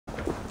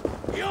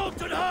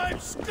Jotunheim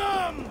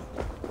scum!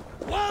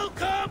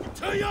 Welcome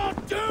to your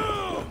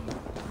doom!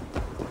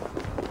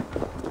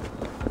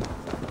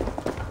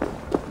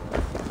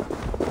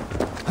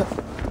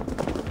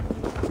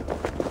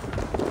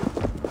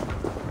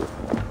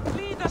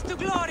 Lead us to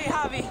glory,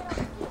 Havi!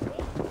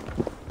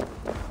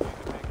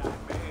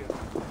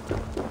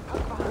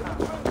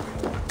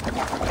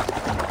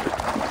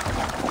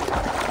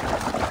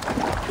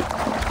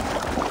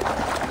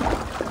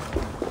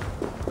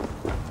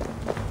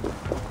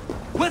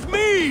 With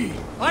me!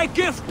 I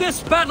gift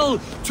this battle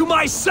to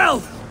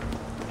myself!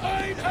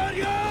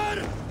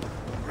 Einherjar!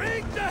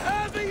 Bring the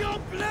heavy your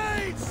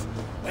blades!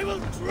 We will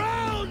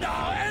drown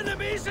our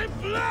enemies in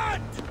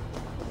blood!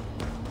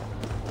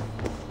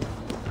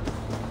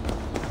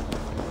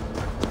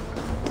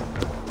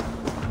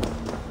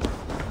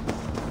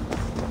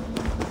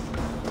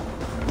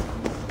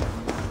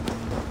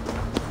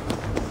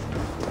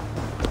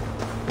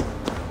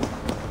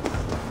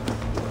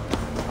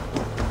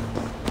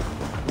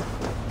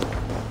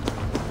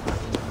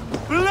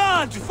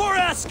 Blood for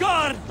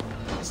Asgard!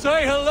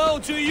 Say hello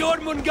to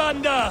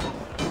Jormungandr!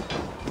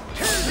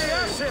 Kill the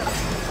Asir!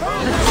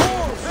 Burn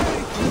the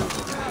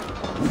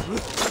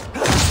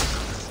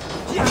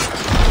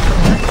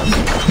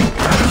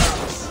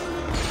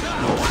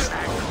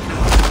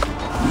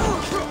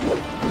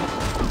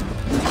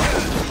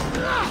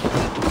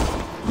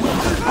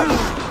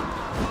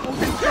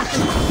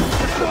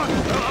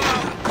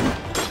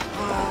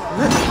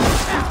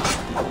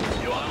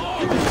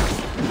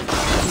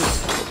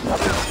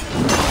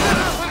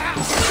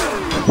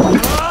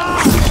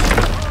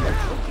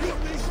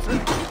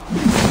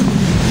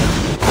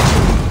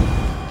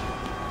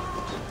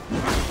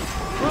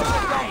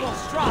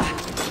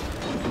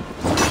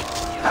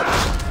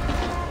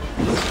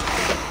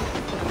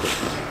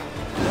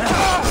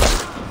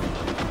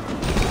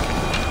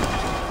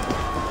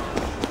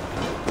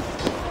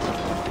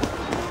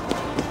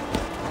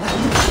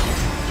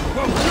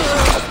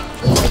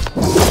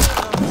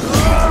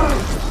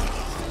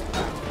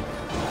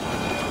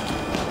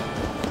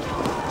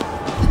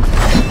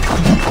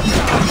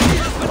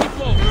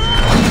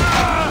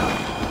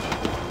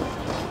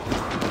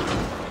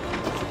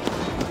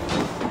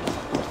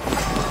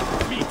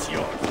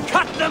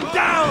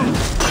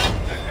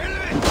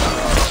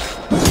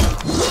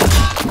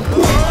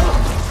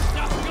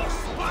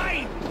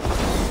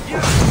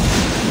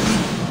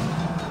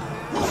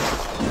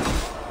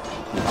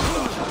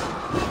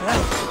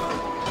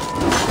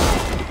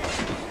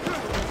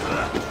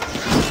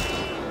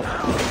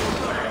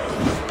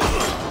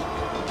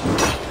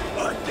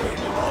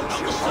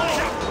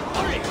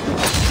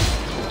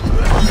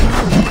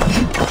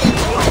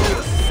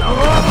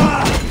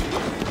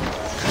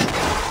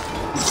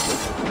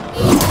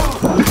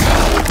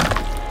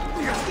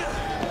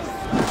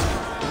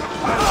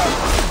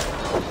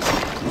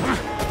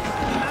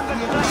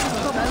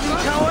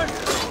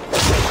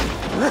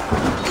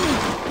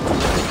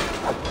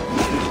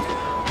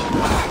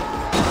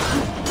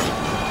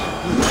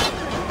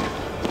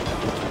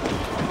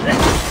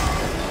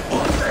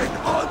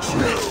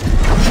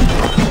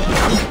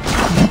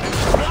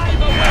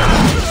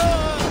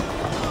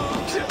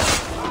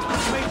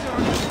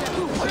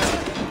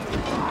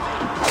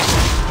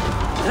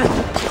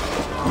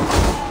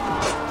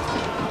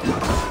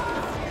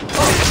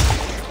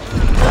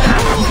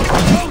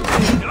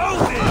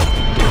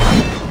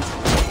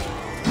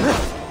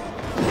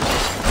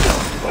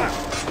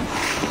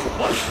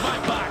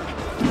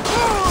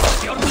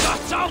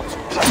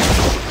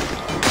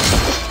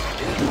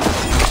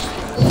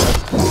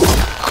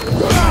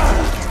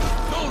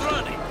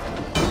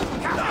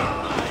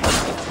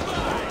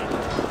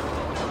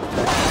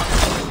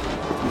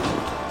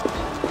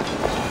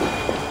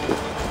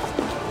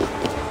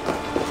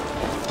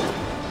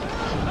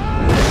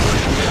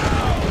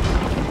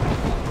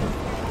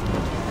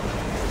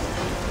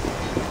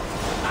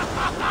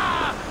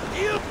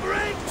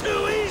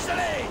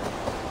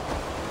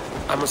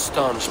I'm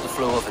astonished the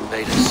flow of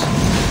invaders.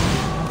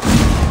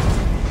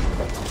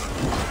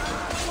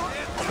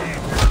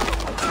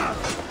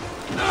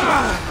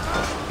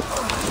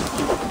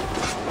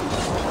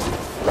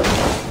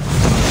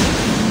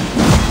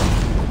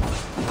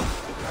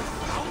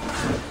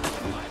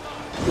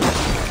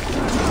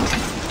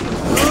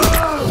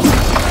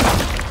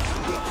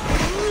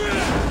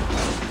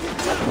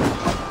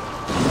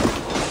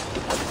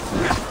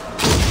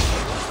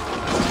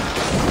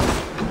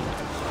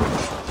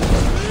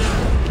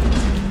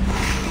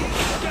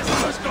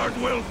 Asgard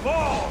will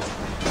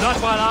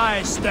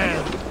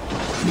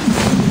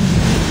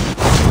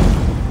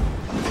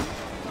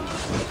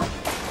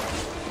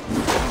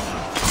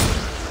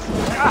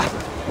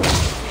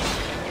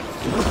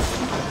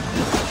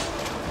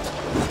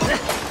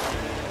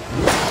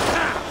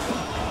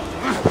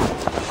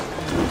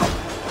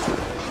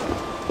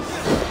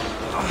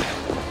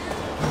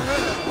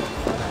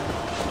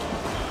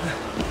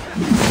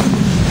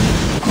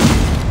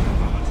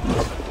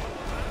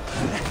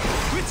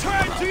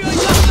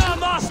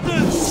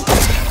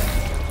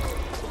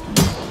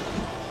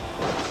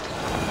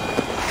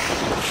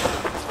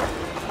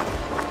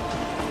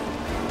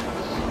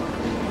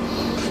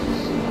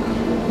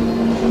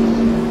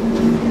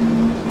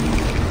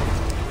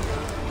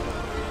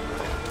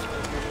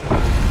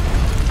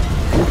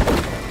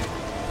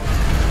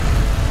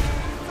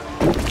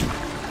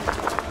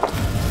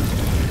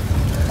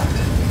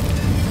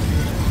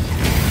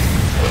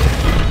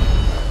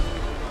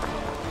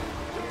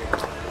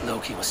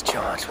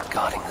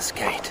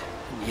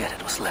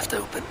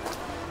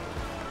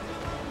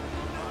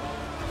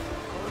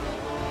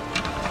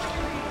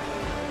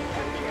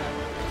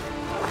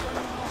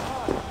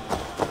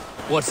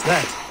What's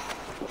that?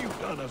 You've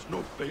done us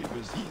no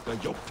favors either,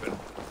 Jotun.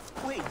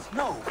 Wait,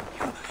 no.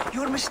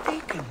 You're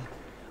mistaken.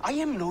 I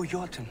am no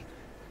Jotun.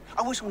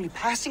 I was only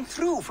passing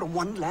through from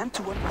one land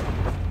to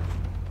another.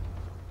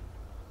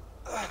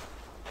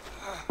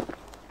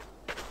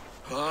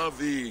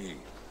 Harvey!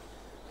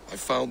 I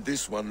found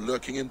this one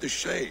lurking in the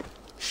shade,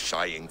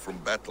 shying from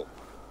battle.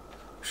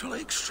 Shall I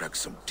extract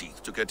some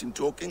teeth to get him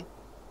talking?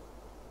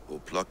 Or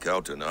pluck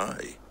out an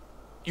eye?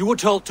 You were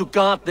told to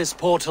guard this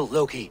portal,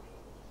 Loki.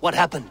 What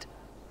happened?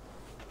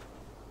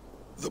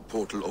 The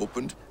portal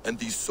opened, and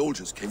these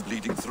soldiers came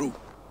bleeding through.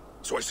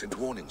 So I sent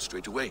warning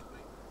straight away.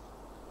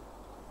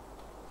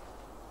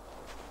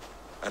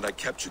 And I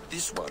captured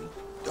this one,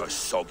 the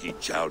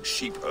soggy-jowled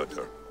sheep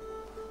herder.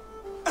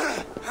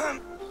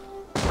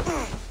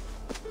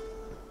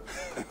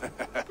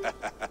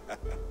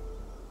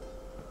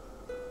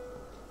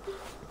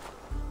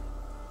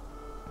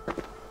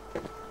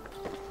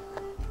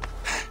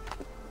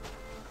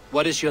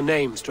 What is your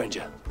name,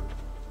 stranger?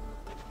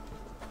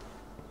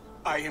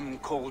 I am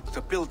called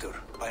the Builder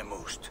by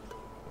most.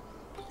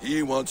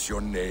 He wants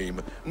your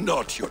name,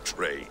 not your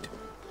trade.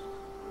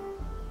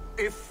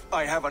 If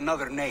I have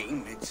another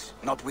name, it's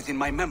not within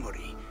my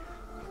memory.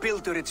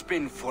 Builder it's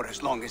been for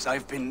as long as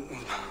I've been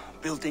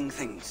building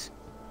things.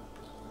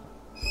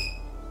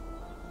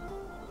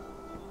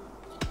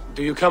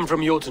 Do you come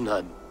from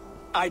Jotunheim?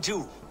 I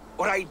do.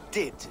 Or I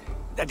did.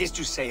 That is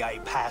to say, I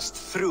passed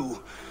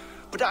through.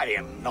 But I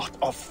am not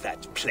of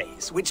that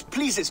place, which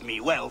pleases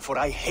me well, for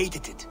I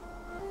hated it.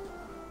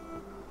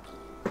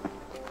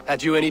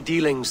 Had you any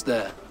dealings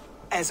there?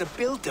 As a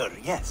builder,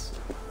 yes.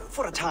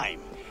 For a time.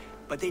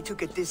 But they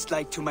took a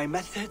dislike to my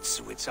methods,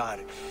 which are,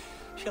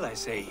 shall I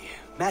say,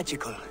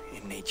 magical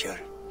in nature.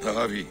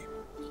 Harvey,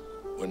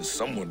 when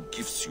someone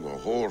gifts you a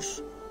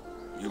horse,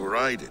 you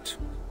ride it.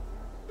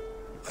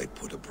 I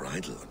put a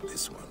bridle on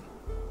this one.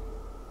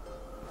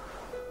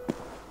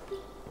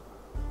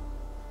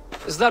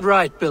 Is that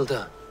right,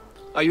 Builder?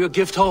 Are you a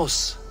gift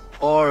horse?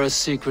 Or a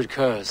secret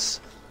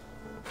curse?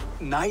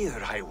 Neither,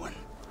 High One.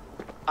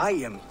 I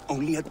am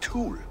only a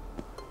tool.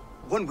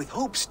 One with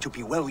hopes to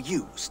be well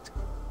used.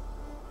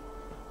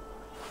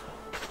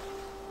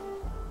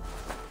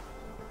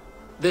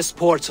 This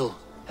portal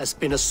has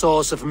been a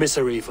source of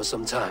misery for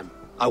some time.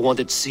 I want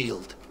it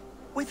sealed.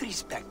 With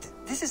respect,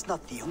 this is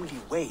not the only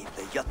way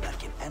the Jötnar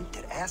can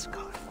enter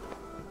Asgard.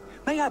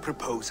 May I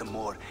propose a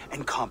more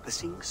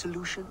encompassing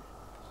solution?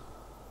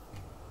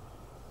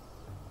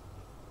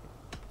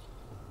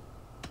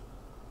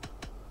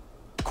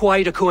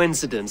 Quite a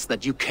coincidence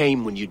that you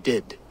came when you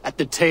did, at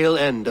the tail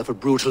end of a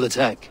brutal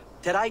attack.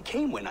 That I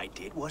came when I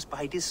did was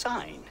by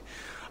design.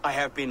 I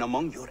have been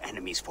among your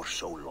enemies for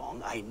so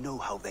long, I know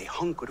how they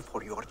hunger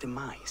for your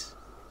demise.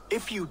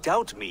 If you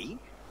doubt me,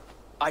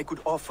 I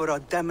could offer a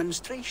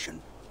demonstration.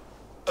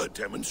 A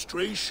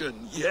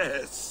demonstration,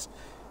 yes.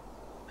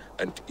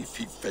 And if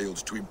he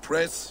fails to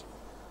impress,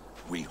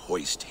 we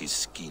hoist his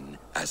skin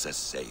as a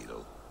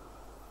sail.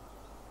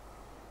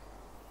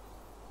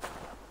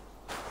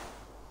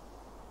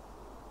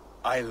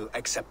 I'll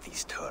accept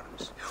these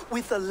terms,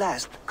 with the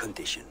last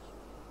condition.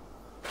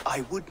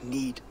 I would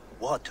need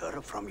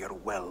water from your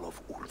well of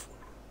Ulfur.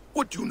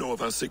 What do you know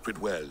of our sacred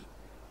well?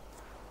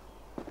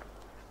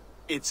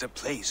 It's a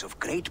place of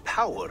great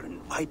power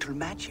and vital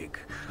magic,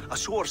 a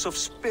source of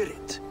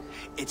spirit.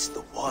 It's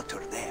the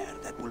water there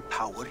that will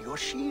power your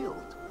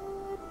shield.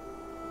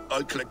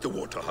 I'll collect the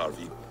water,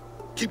 Harvey.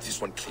 Keep this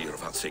one clear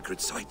of our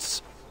sacred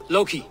sites.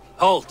 Loki,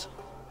 halt!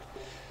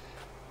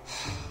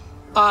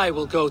 I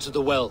will go to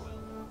the well.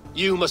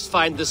 You must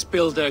find this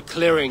builder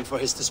clearing for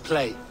his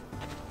display.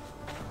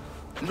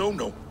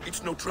 No,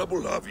 it's no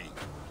trouble, Harvey.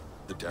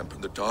 The damp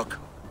and the dark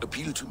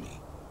appeal to me.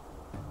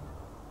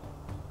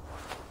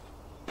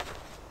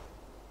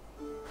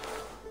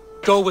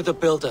 Go with the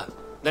builder,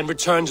 then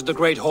return to the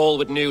Great Hall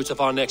with news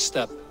of our next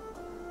step.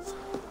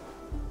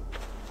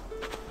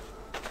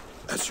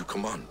 As you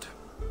command.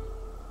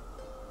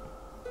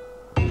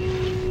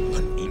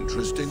 An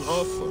interesting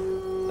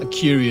offer. A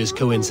curious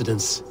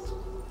coincidence.